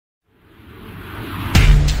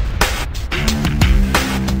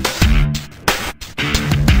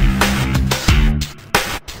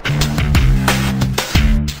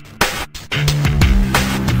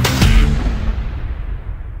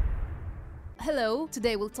Hello,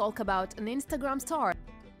 today we'll talk about an Instagram star.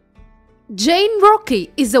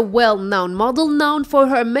 Rocci is a well-known model known for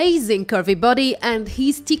her amazing curvy body and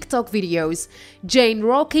his TikTok videos.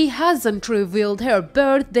 Rocci hasn't revealed her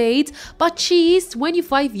birth date, but she is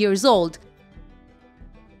 25 years old.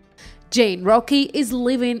 Rocci is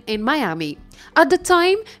living in Miami. At the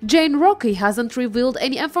time, Rocci hasn't revealed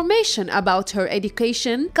any information about her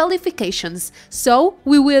education qualifications, so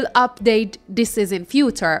we will update this in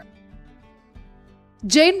future.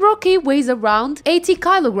 Rocci weighs around 80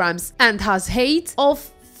 kilograms and has height of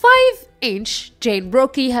 5 inch.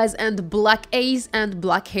 Rocci has black eyes and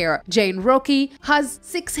black hair. Rocci has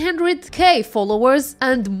 600k followers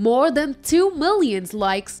and more than 2 million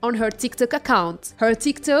likes on her TikTok account. Her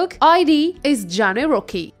TikTok ID is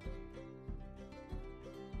Rocci.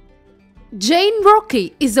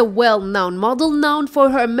 Rocci is a well-known model known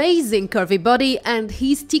for her amazing curvy body and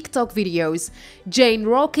his TikTok videos.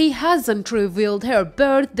 Rocci hasn't revealed her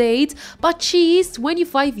birth date, but she is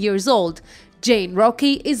 25 years old.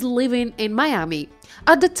 Rocci is living in Miami.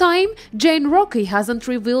 At the time, Rocci hasn't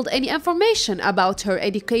revealed any information about her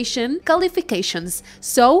education qualifications,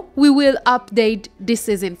 so we will update this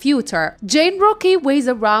in future. Rocci weighs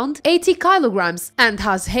around 80 kilograms and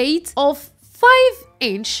has height of 5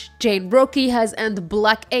 inch. Rocci has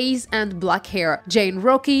black eyes and black hair.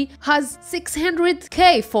 Rocci has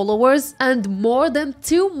 600k followers and more than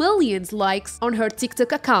 2 million likes on her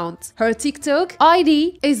TikTok account. Her TikTok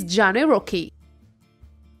ID is Rocci.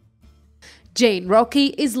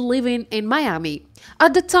 Rocci is living in Miami.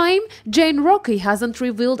 At the time, Rocci hasn't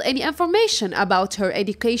revealed any information about her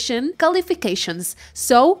education qualifications,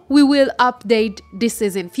 so we will update this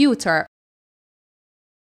in future.